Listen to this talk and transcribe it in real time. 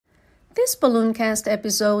This Ballooncast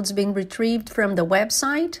episode is being retrieved from the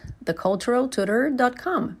website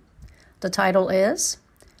theculturaltutor.com. The title is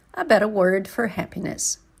A Better Word for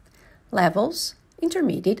Happiness. Levels,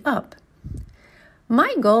 intermediate up.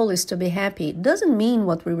 My goal is to be happy doesn't mean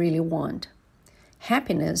what we really want.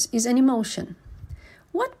 Happiness is an emotion.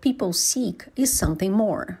 What people seek is something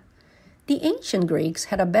more. The ancient Greeks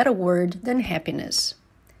had a better word than happiness,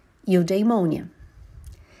 eudaimonia.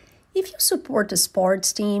 If you support a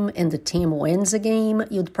sports team and the team wins a game,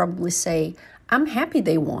 you'd probably say, I'm happy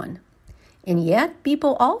they won. And yet,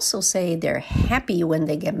 people also say they're happy when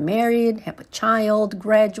they get married, have a child,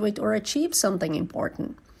 graduate, or achieve something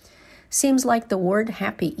important. Seems like the word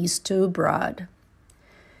happy is too broad.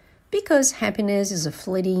 Because happiness is a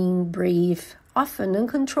fleeting, brief, often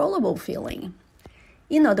uncontrollable feeling.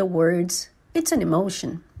 In other words, it's an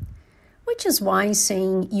emotion. Which is why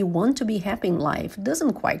saying you want to be happy in life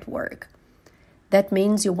doesn't quite work. That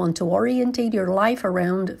means you want to orientate your life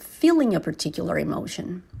around feeling a particular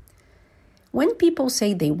emotion. When people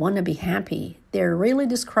say they want to be happy, they're really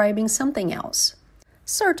describing something else.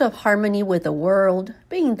 Sort of harmony with the world,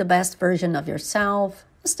 being the best version of yourself,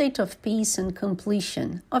 a state of peace and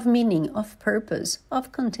completion, of meaning, of purpose,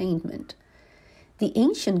 of contentment. The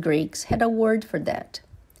ancient Greeks had a word for that,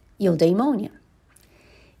 eudaimonia.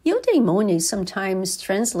 Eudaimonia is sometimes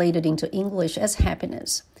translated into English as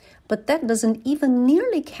happiness, but that doesn't even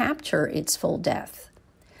nearly capture its full depth.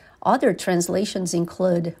 Other translations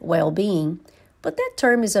include well-being, but that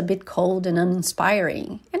term is a bit cold and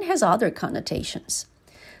uninspiring and has other connotations.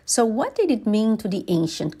 So what did it mean to the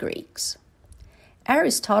ancient Greeks?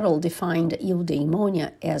 Aristotle defined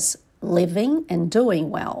eudaimonia as living and doing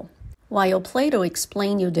well, while Plato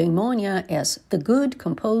explained eudaimonia as the good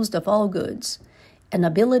composed of all goods, an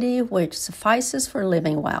ability which suffices for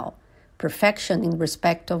living well, perfection in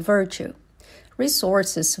respect of virtue,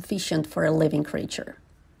 resources sufficient for a living creature.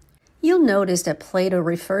 You'll notice that Plato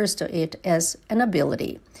refers to it as an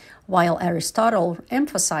ability, while Aristotle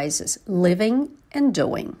emphasizes living and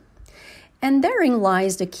doing. And therein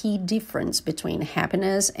lies the key difference between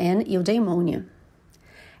happiness and eudaimonia.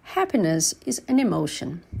 Happiness is an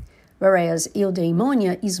emotion, whereas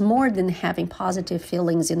eudaimonia is more than having positive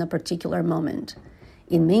feelings in a particular moment.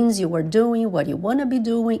 It means you are doing what you want to be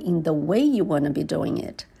doing in the way you want to be doing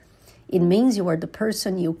it. It means you are the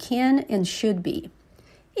person you can and should be.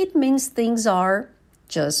 It means things are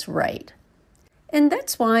just right. And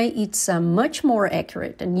that's why it's a much more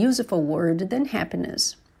accurate and useful word than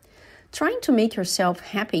happiness. Trying to make yourself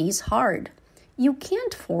happy is hard. You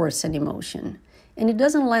can't force an emotion, and it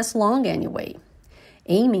doesn't last long anyway.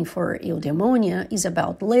 Aiming for eudaimonia is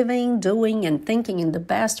about living, doing, and thinking in the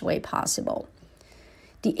best way possible.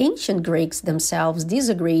 The ancient Greeks themselves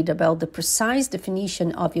disagreed about the precise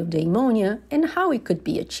definition of eudaimonia and how it could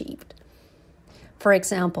be achieved. For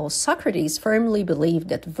example, Socrates firmly believed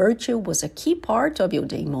that virtue was a key part of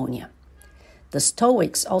eudaimonia. The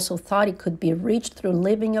Stoics also thought it could be reached through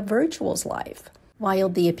living a virtuous life, while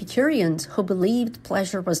the Epicureans, who believed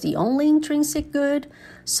pleasure was the only intrinsic good,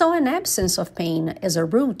 saw an absence of pain as a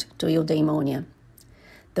route to eudaimonia.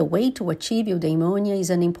 The way to achieve eudaimonia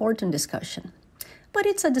is an important discussion, but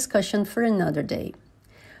it's a discussion for another day.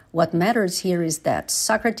 What matters here is that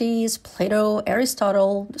Socrates, Plato,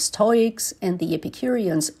 Aristotle, the Stoics, and the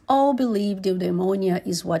Epicureans all believed eudaimonia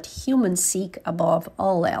is what humans seek above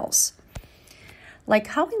all else. Like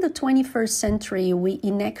how in the 21st century we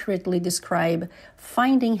inaccurately describe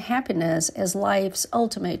finding happiness as life's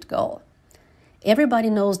ultimate goal. Everybody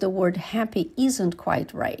knows the word happy isn't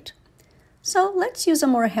quite right. So let's use a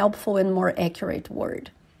more helpful and more accurate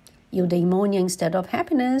word. Eudaimonia instead of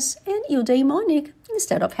happiness, and eudaimonic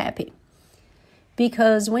instead of happy.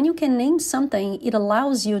 Because when you can name something, it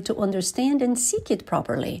allows you to understand and seek it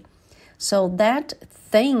properly. So that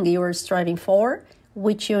thing you are striving for,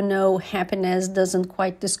 which you know happiness doesn't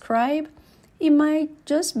quite describe, it might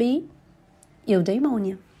just be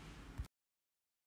eudaimonia.